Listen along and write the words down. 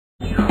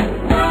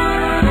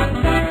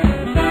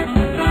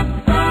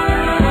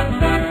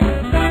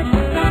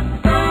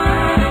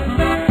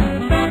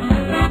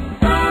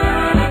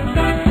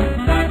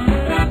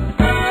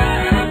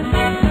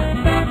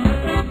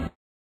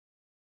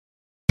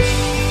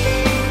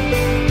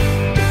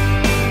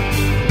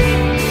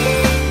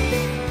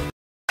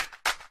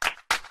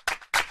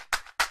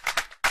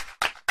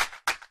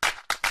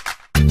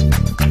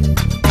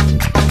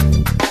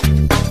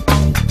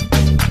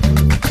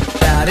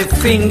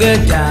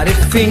Daddy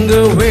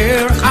finger,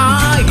 where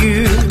are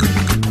you?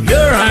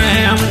 Here I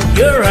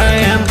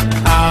am,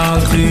 how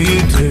do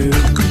you do?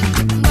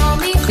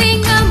 Mommy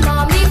finger,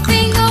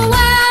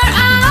 where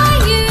are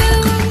you?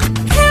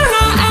 Here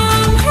I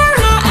am,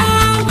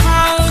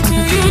 how do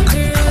you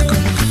do?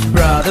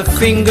 Brother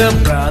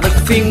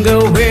finger,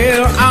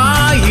 where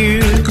are you?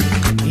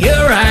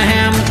 Here I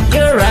am,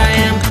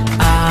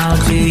 how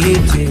do you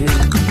do?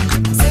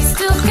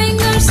 Sister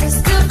finger,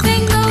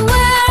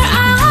 where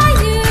are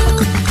you?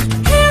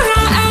 Here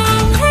I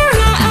am,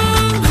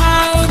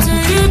 how do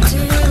you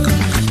do?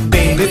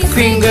 Baby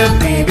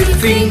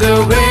finger,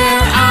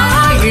 where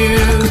are you?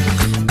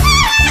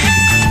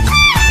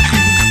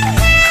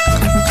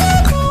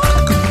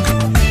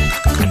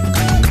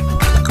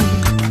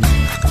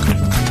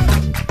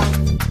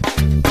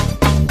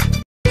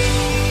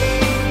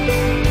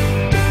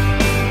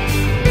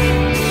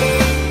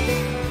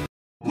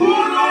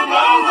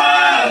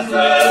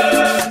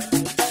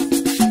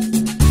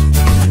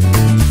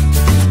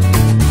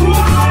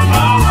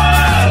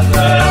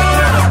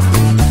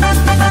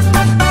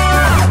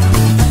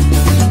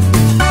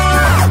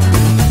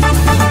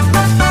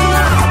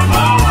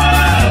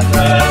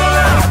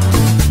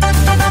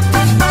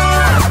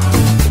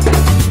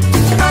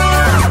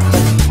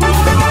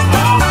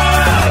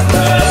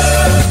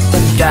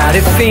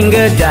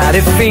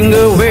 Daddy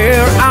finger,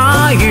 where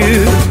are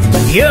you?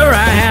 Here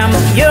I am,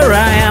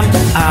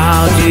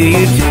 how do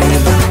you do?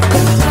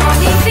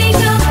 Mommy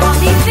finger,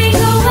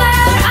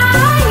 where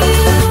are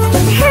you?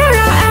 Here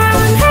I am,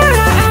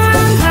 how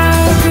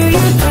do you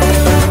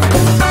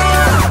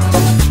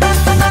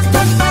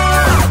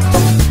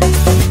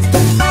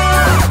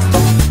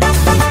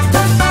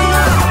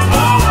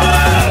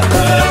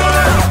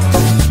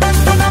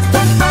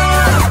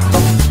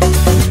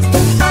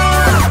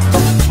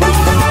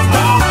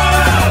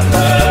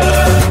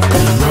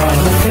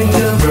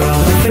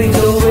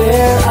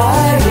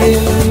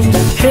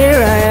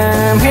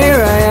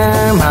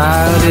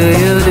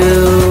do?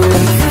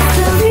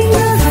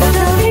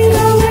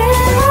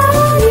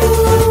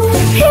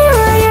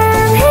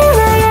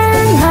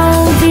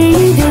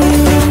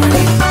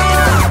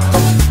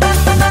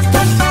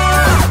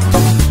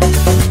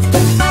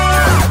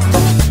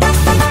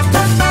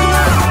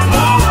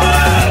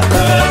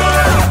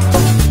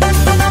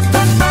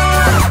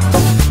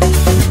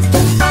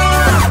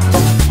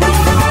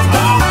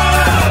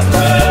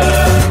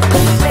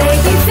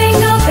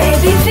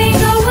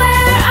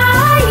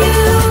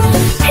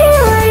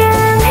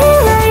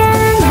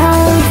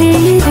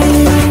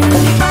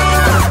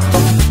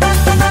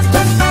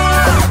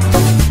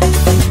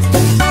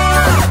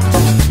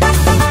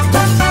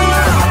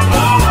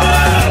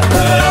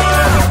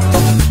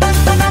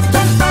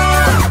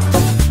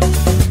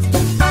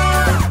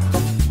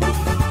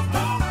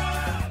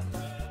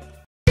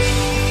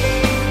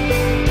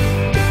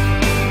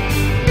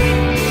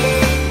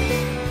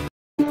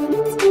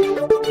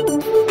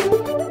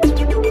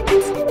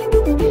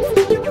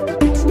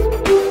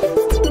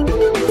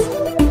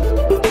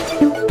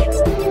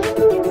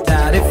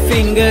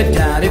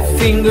 Daddy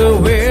finger,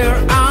 where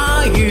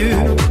are you?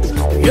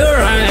 Here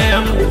I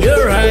am,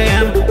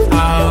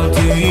 how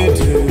do you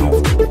do?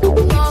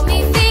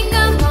 Mommy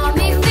finger,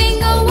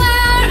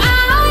 where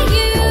are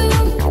you?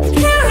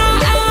 Here I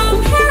am,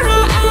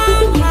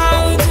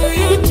 how do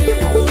you do?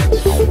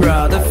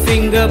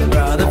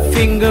 Brother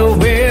finger,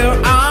 where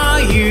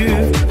are you?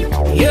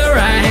 Here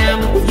I am,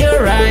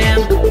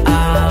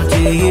 how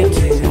do you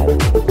do?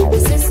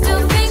 Sister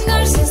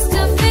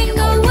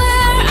finger,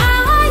 where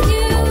are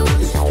you?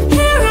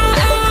 Here I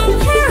am,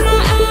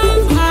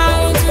 how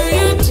do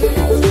you do?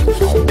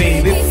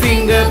 Baby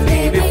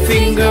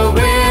finger,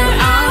 where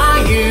are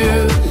you?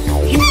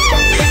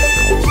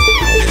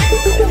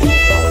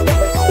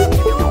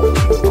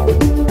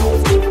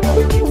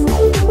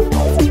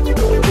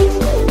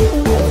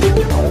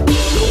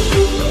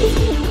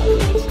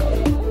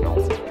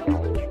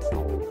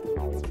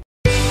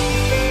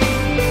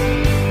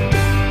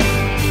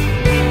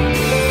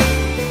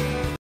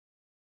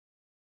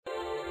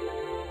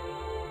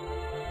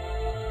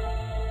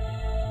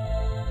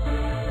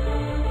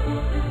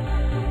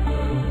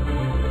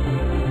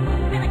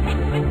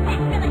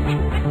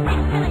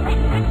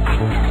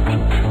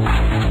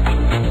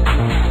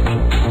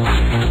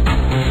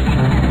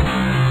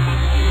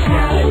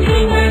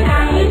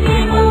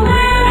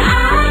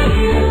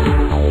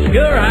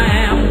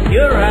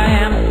 Here I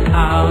am,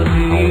 how do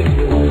you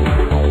do?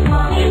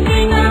 Mommy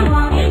finger,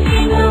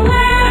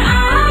 where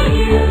are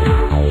you?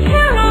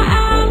 Here I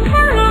am,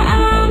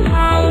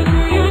 how do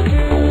you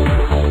do?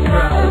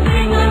 Brother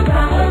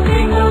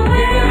finger, where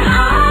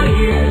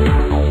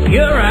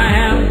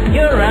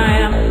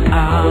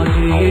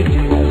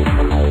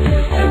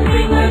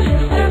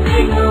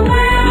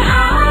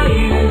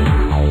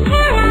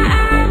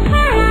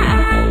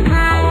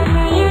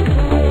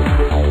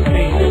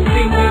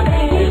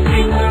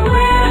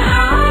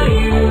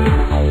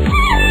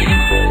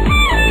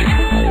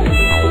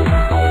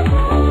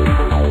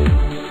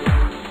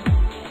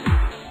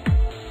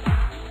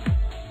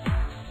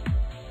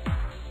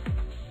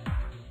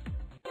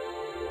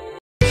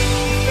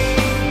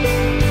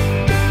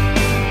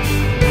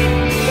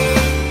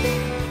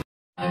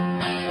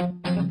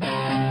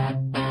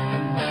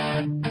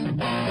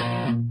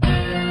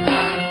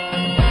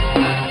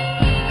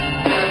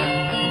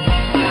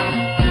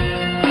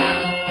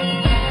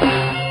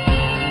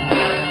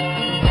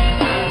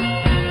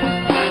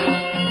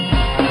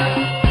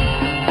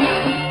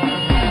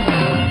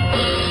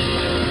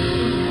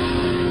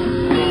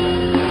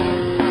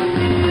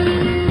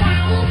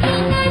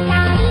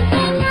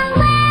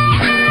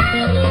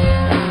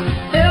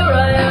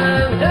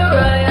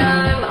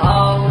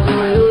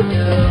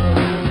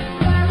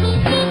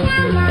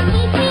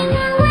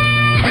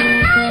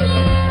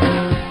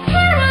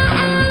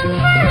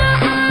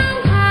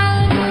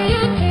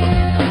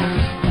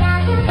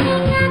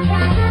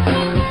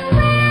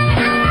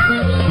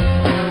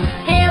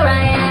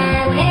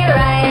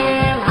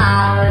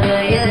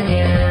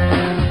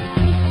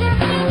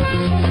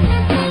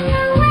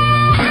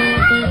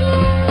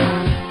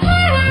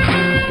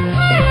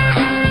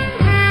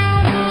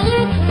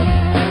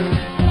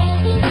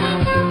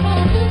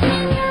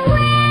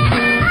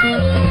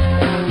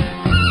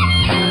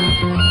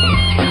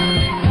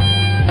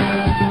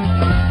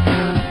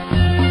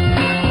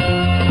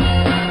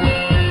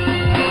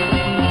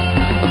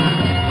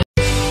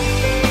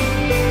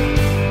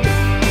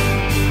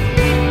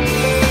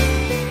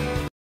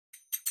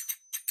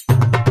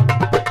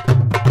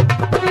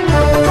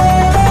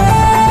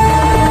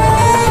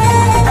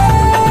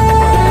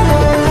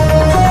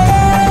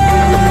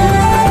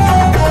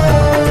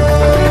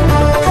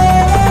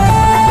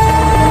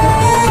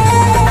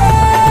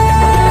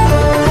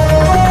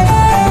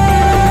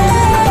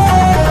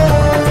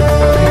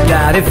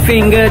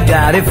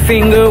daddy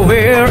finger,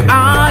 where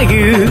are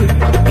you?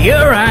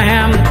 Here I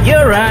am,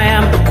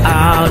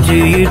 how do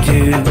you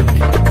do?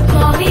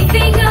 Mommy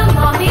finger,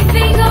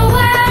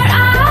 where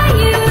are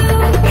you?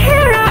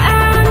 Here I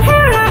am,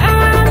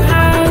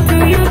 how do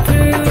you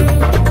do?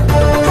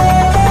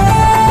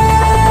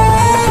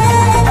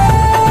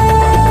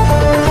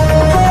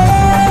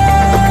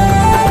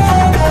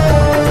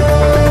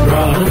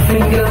 Brother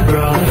finger,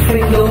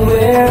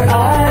 where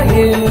are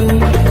you?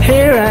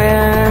 Here I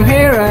am,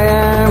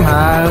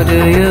 how do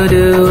you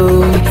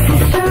do?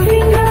 Sister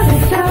finger,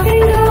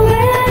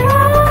 where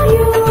are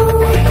you?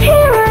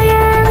 Here I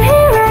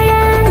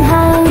am,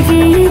 how do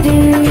you do?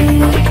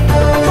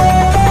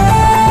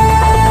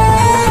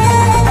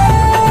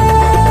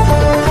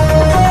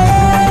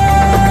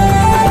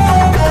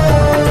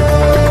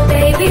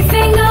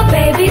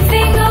 Baby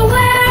finger,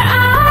 where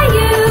are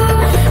you?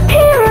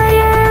 Here I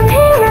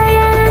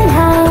am,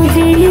 how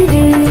do you do?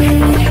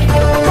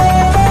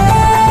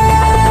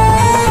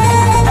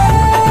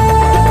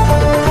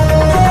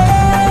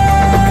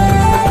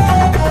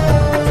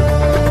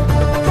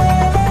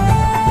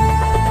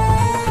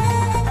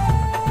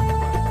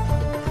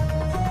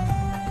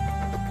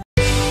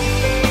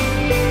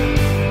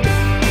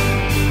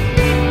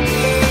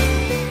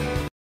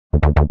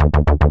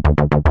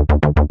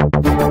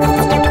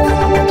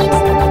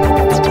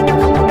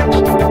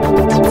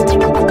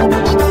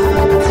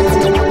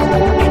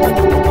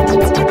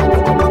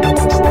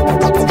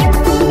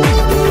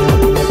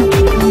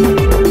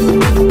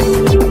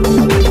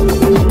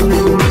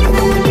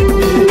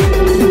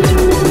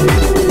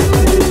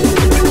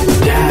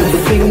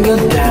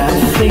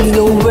 Daddy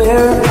finger,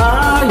 where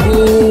are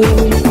you?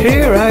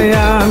 Here I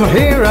am,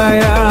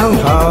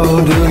 how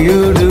do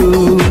you do?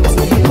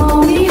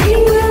 Mommy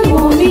finger,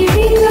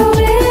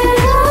 where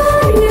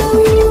are you?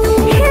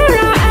 Here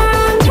I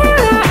am,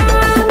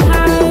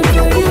 how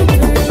do you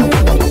do?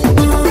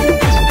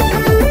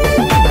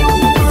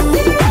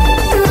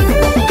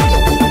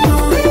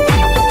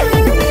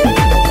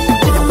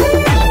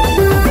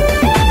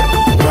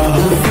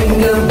 Brother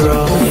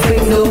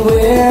finger,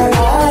 where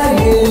are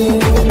you?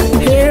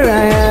 Here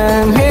I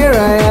am,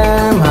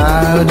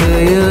 how do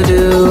you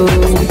do?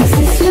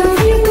 Sister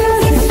finger,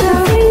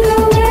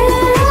 where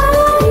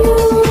are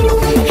you?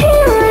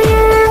 Here I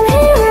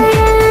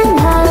am,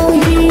 how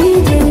do you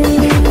do?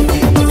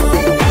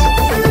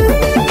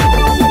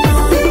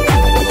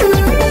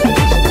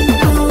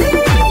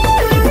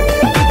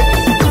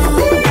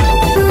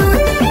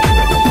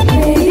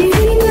 Baby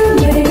finger,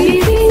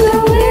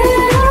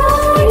 where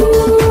are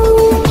you?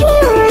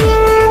 Here I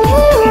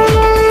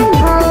am,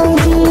 how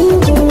do you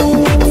do?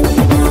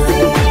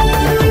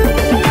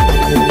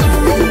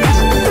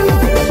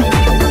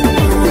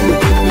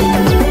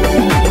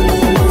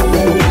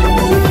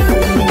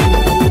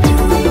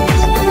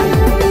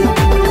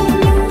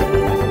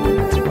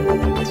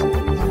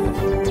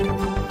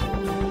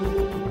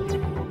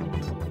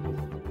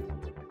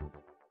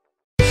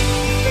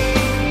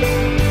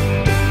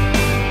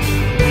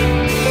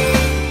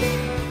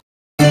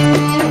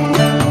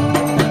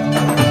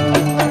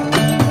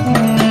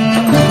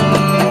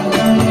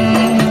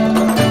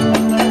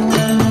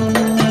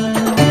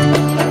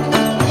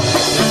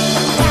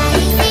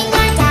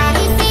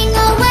 Daddy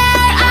finger,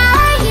 where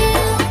are you?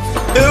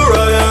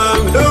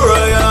 Here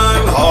I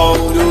am, how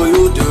do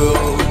you do?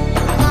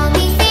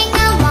 Mommy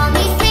finger,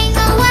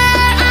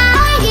 where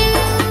are you?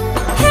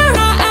 Here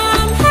I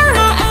am,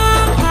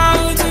 how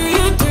do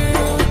you do?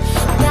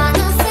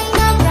 Brother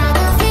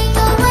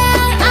finger,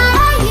 where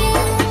are you?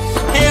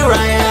 Here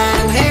I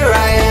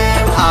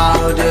am, how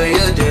do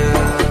you do?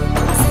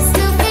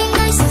 Sister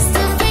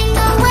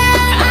finger,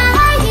 where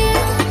are you?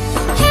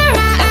 Here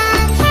I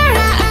am,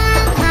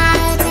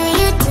 how do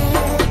you do?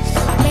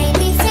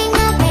 Baby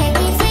finger,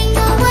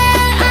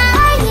 where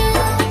are you?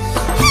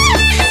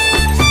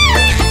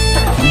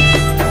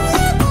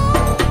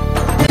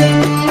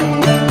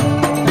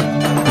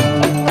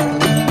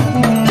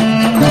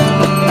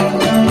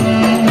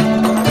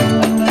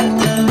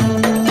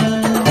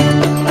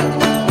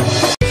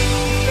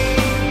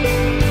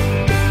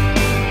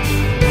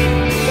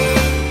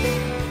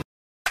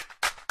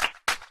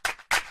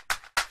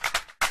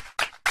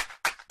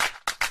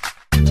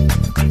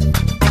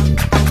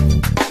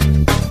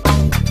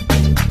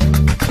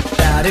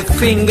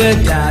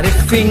 Daddy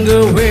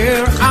finger,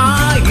 where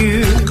are you?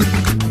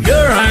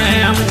 Here I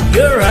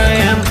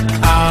am,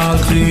 how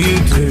do you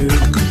do?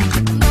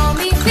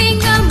 Mommy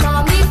finger,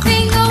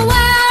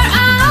 where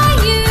are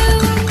you?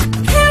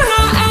 Here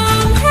I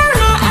am,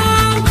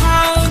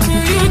 how do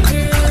you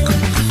do?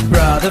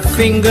 Brother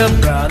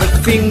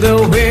finger,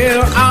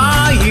 where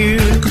are you?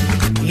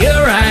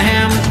 Here I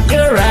am,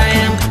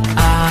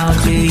 how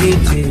do you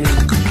do?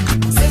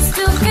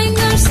 Sister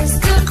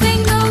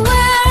finger,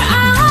 where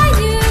are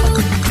you?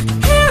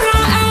 Here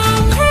I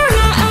am,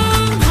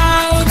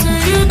 how do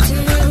you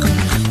do?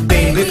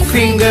 Baby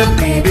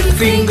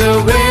finger,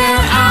 where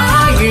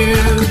are you?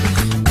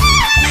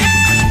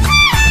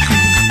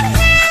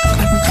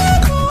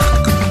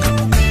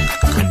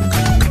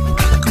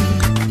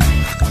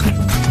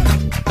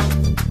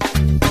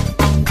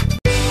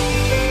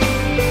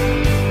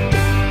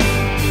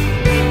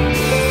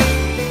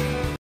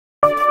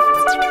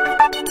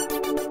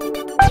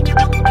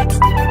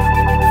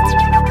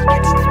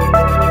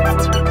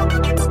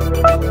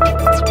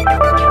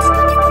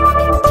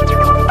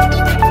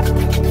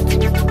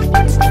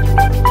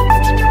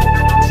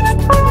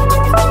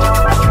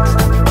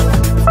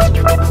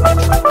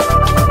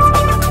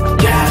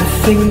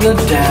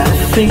 daddy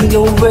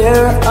finger,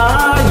 where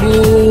are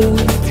you?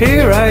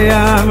 Here I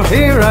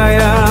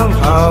am,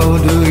 how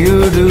do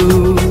you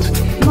do?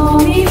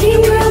 Mommy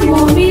finger,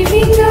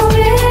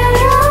 where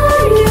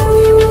are you?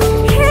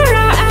 Here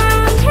I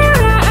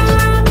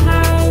am,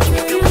 how do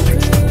you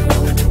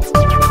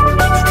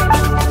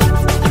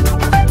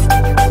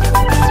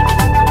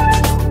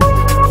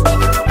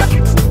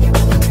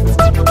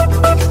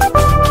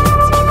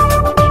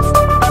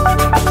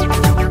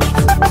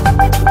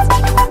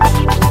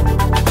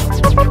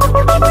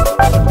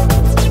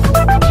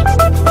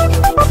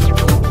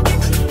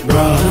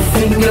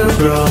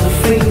Brother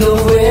finger,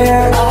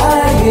 where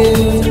are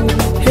you?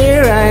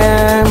 Here I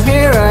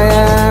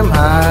am,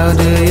 how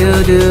do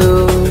you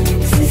do?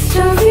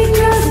 Sister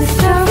finger,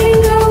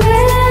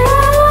 where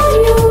are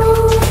you?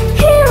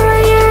 Here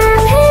I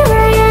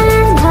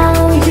am, how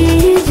do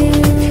you do?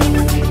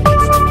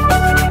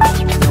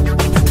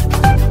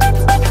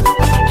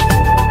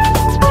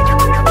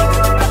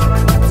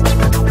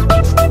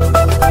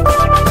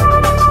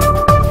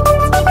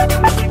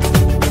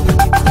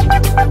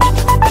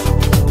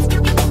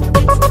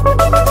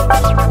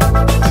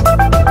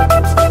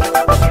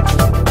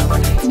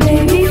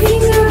 Baby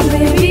finger,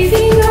 where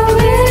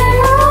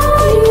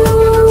are you?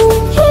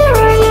 Here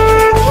I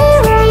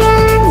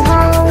am,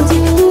 how do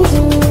you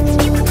do?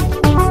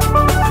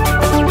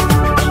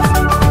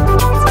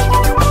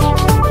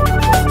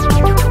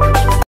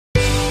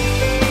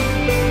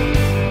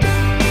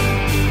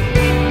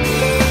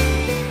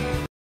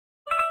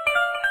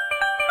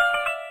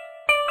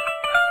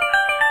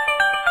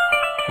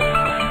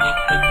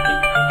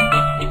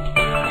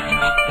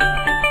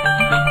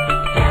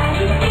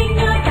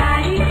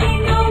 Daddy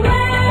finger,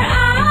 where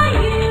are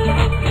you?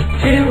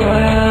 Here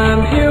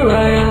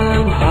I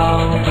am, how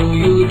do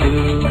you do?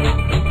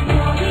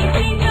 Mommy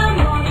finger,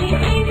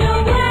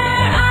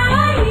 where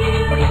are you?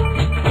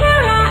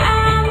 Here I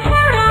am,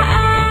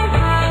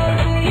 how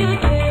do you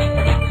do?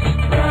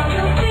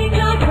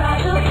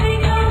 Brother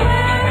finger,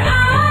 where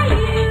are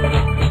you?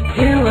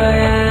 Here I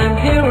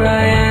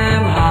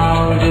am, how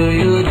do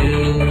you do?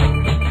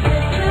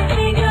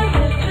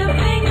 Sister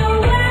finger,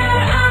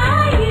 where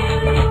are you?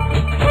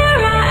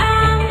 Here I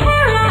am,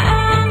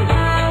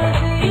 how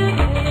do you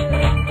do?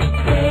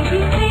 Baby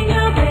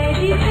finger,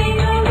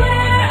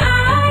 where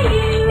are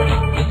you?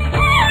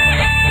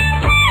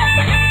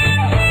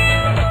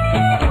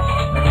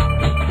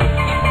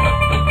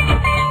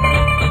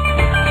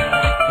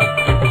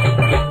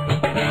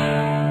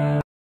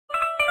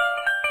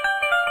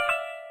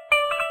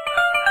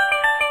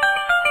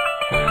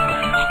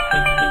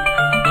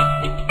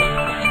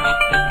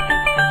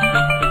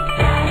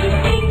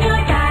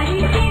 Daddy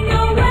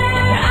finger,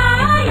 where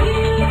are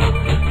you?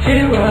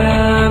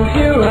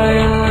 Here I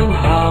am,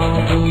 how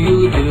do you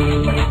do?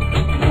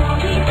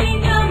 Mommy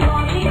finger,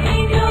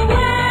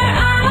 where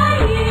are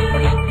you?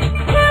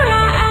 Here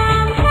I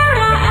am, how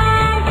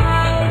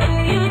do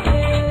you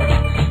do?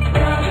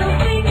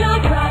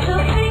 Brother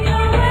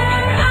finger,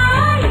 where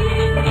are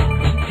you?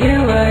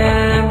 Here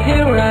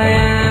I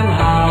am,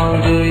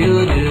 how do you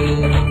do?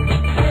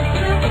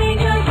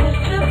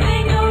 Sister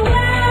finger,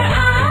 where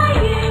are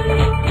you?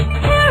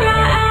 Here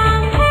I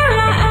am,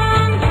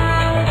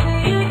 how do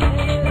you do?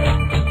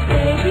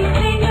 Baby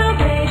finger,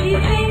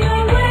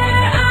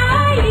 where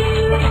are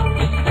you?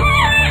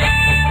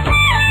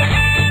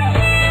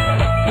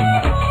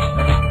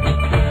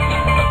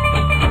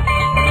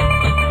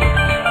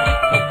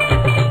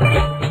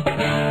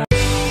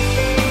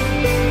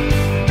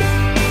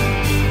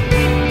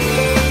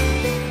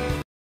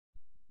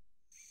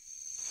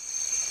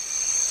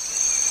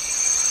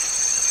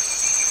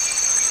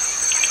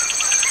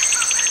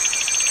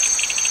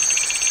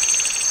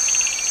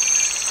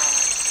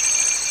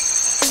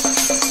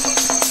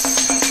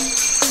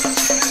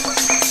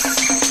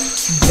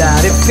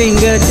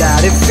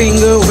 Daddy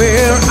finger,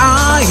 where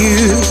are you?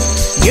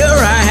 Here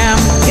I am,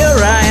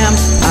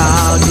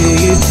 how do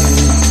you do?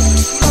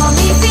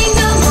 Mommy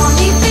finger,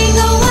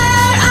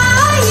 where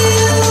are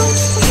you?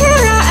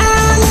 Here I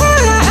am,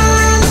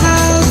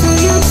 how do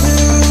you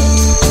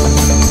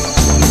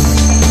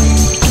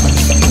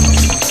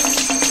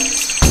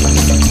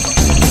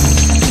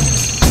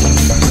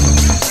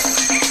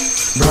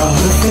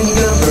Brother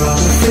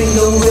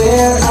finger,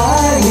 where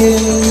are you?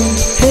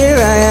 Here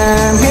I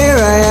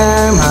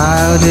am,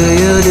 how do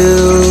you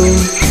do?